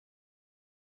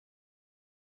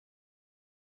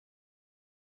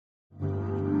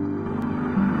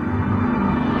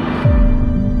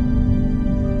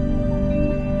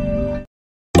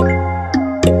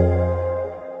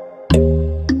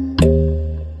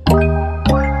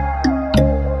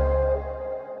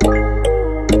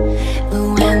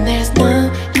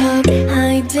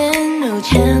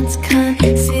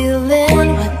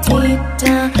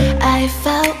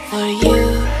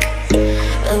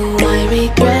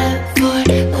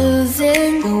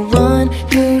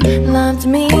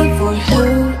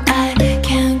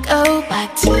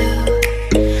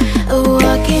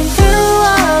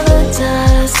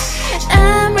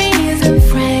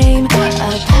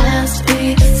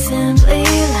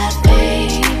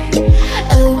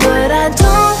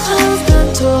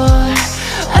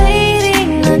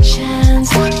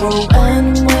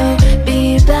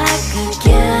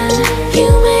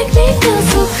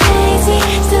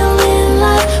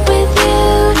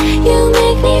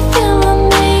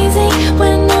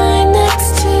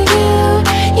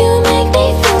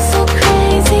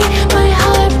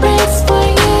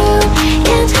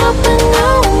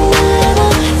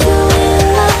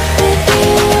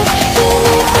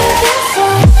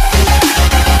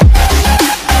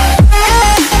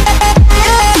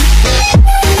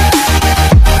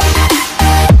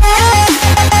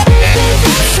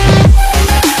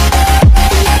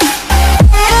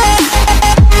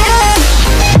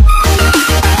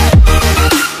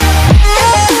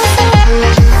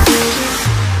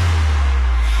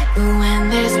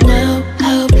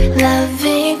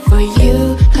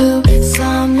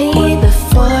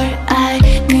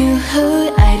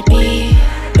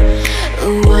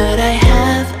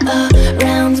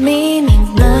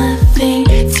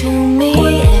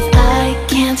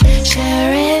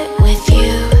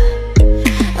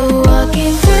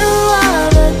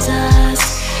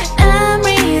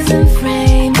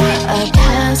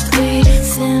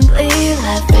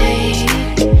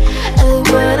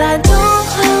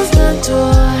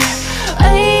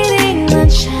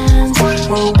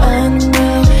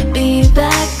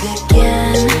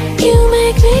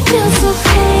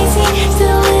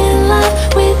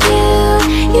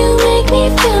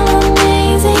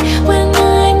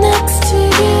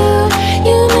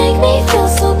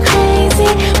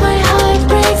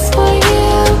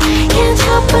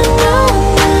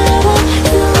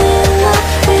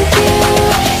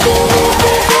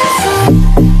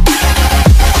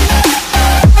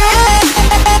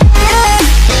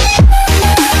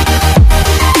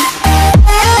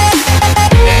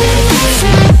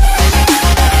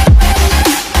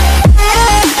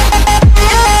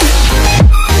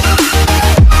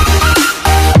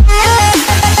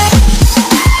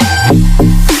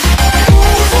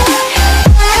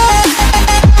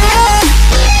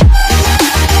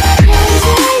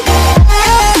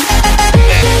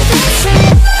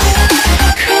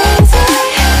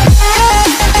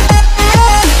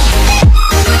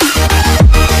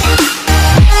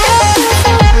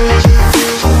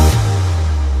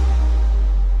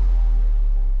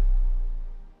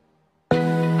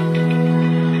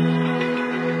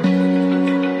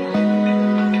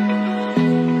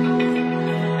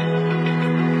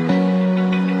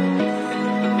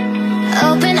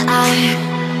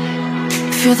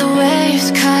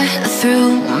waves cut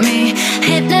through me,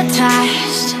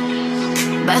 hypnotized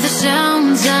by the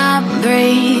sounds I'm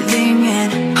breathing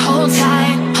in. Hold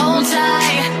tight,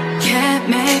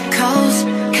 chemicals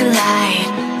collide.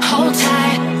 Hold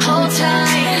tight, hold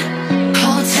tight,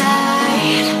 hold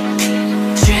tight.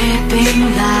 Dripping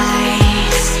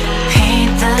lights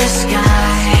paint the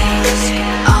skies,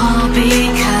 all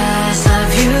because of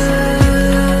you.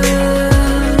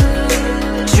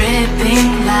 Dripping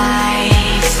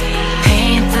lights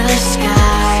paint the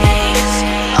skies,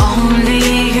 only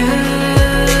you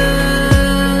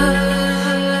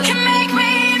can make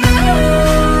me move.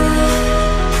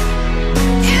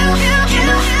 You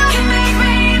can make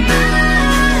me move.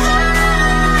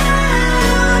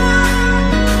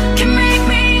 Can make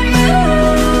me move.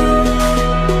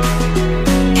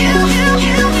 You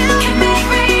can make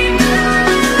me move.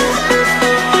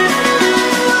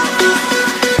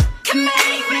 Can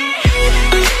make me.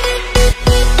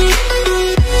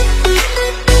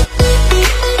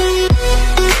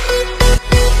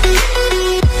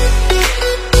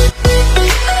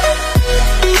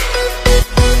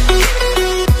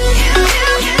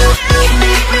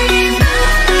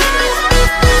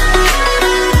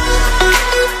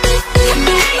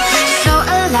 So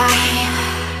alive,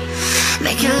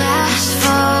 make it last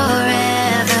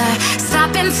forever.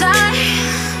 Stop in time,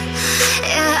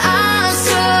 yeah, I'll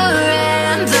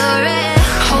surrender it.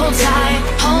 Hold tight,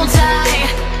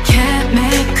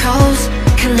 chemicals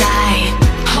collide.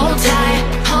 Hold tight,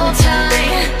 hold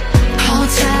tight, hold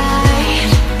tight.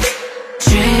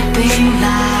 Dripping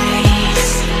lights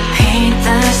paint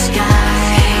the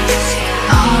skies,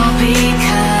 all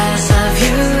because of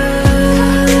you.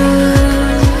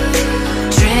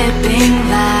 Dripping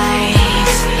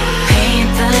lights paint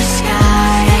the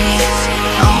skies,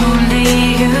 only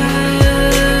you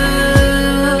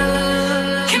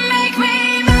can make me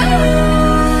move.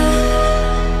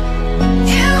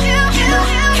 You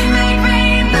can make me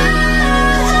move.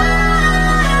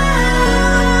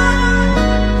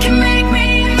 Can make me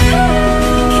move.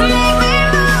 Can make me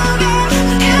move.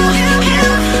 You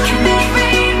can make me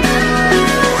move.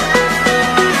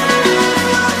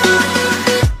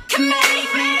 Can make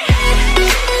me.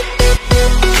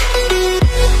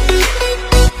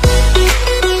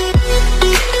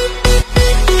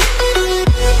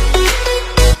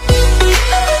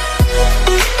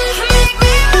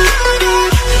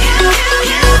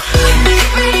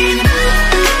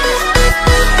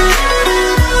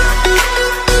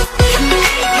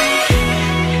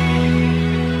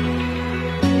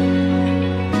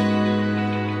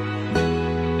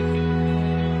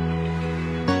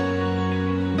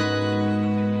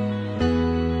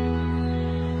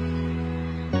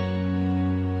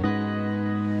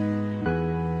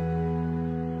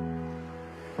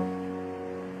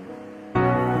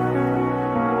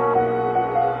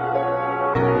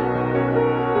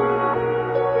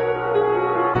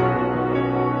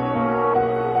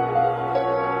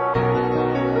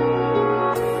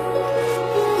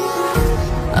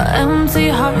 Empty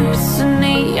hearts and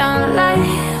neon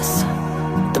lights,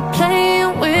 they're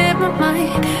playing with my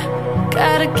mind.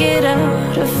 Gotta get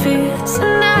out of here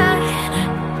tonight.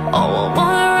 Oh, I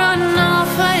wanna run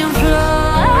off and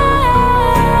fly,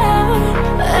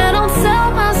 and I'll tell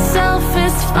myself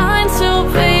it's fine to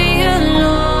be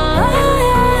alone,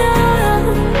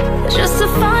 just to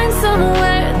find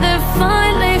somewhere that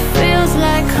finally feels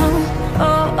like home.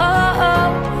 Oh, oh, oh.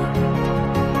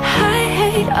 I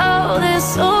hate all this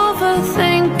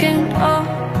overthinking. Oh,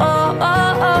 oh,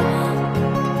 oh, oh.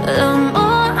 The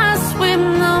more I swim,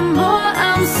 the more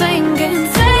I'm sinking.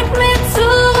 Take me to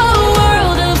a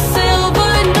world of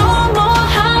silver, no more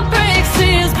heartbreaks,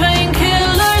 tears,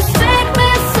 painkillers. Take me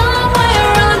somewhere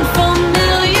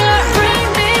unfamiliar, bring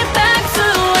me back to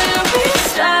where we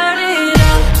started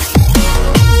out.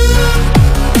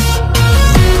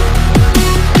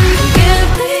 Get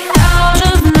me out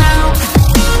of now,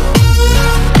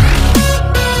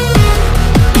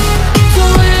 to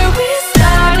where we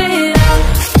started out.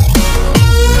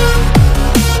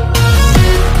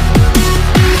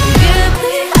 Get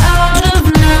me out of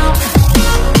now,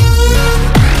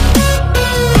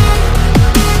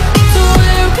 to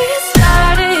where we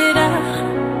started out.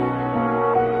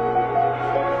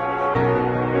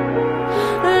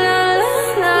 La la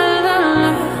la la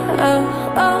la, oh,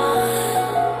 oh.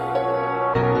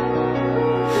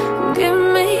 Get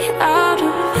me out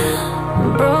of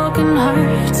broken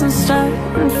hearts and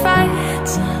starting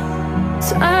fights,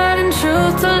 turning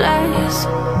truth to lies.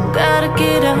 Gotta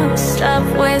get up, stop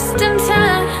wasting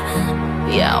time.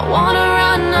 Yeah, I wanna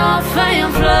run off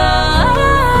and fly,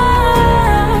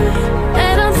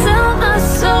 and I'll tell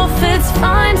myself it's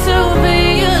fine to be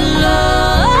alone.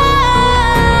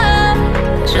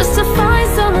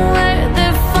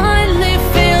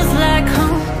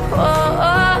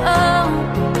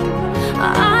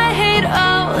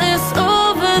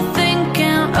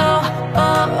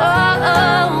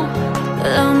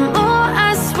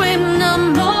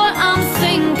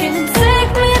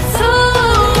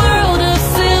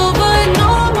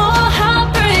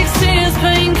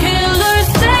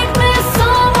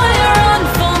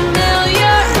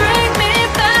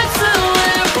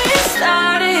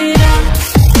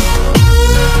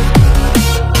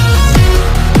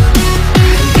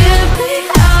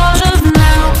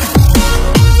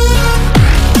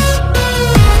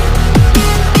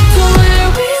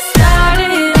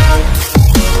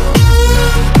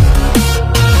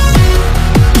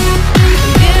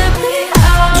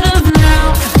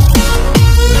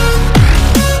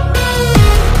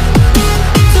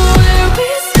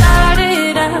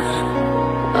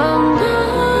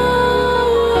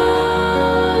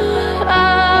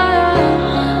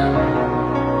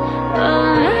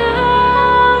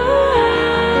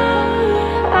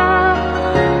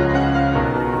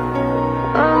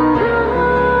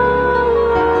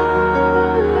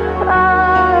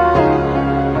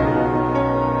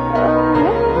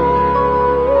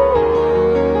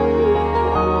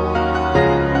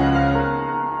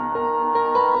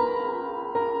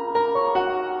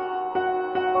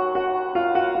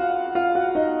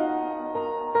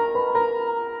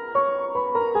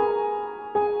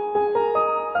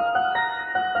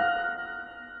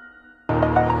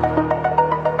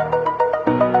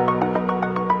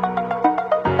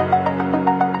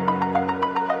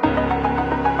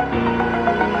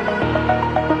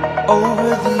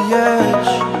 over the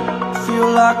edge. Feel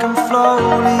like I'm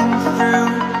floating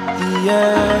through the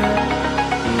air.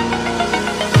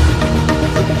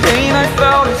 The pain I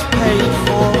felt is paid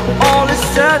for, all is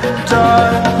said and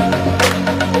done.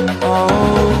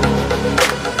 Oh,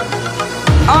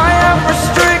 I am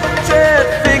restricted,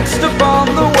 fixed upon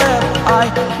the web. I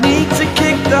need to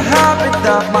kick the habit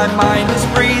that my mind is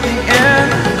breathing in.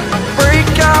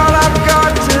 Break out, I've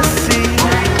got to see.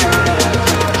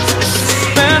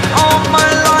 Spent all my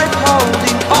life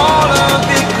holding all of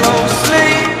it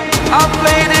closely. I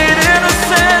played it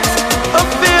innocent, a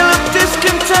feel of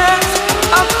discontent.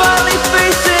 I'm finally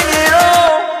facing it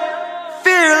all,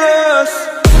 fearless.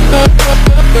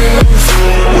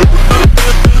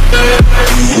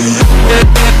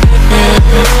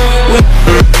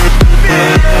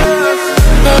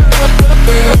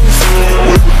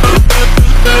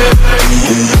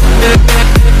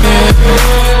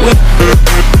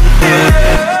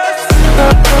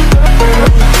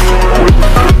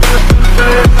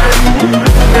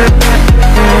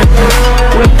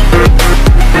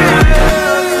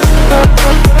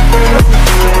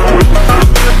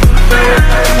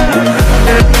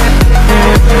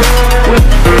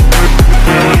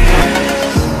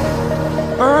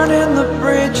 Burning the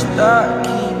bridge that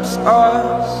keeps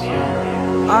us.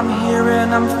 I'm here and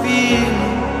I'm feeling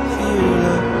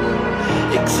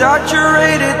fearless.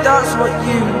 Exaggerated, that's what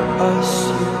you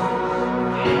assume.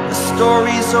 The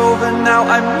story's over now,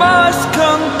 I must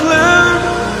conclude.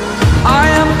 I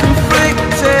am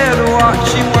conflicted,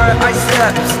 watching where I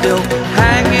step still,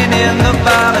 hanging in the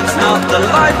balance. Not the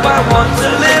life I want to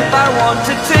live, I want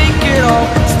to take it all.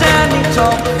 Standing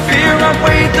tall, fear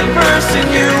outweighed the person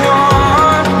you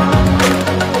are.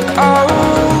 Oh,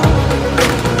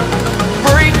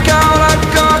 break out, I've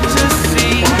got to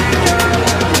see.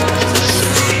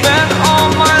 Spent all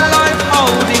my life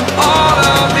holding all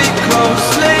of it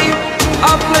closely.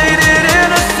 I played it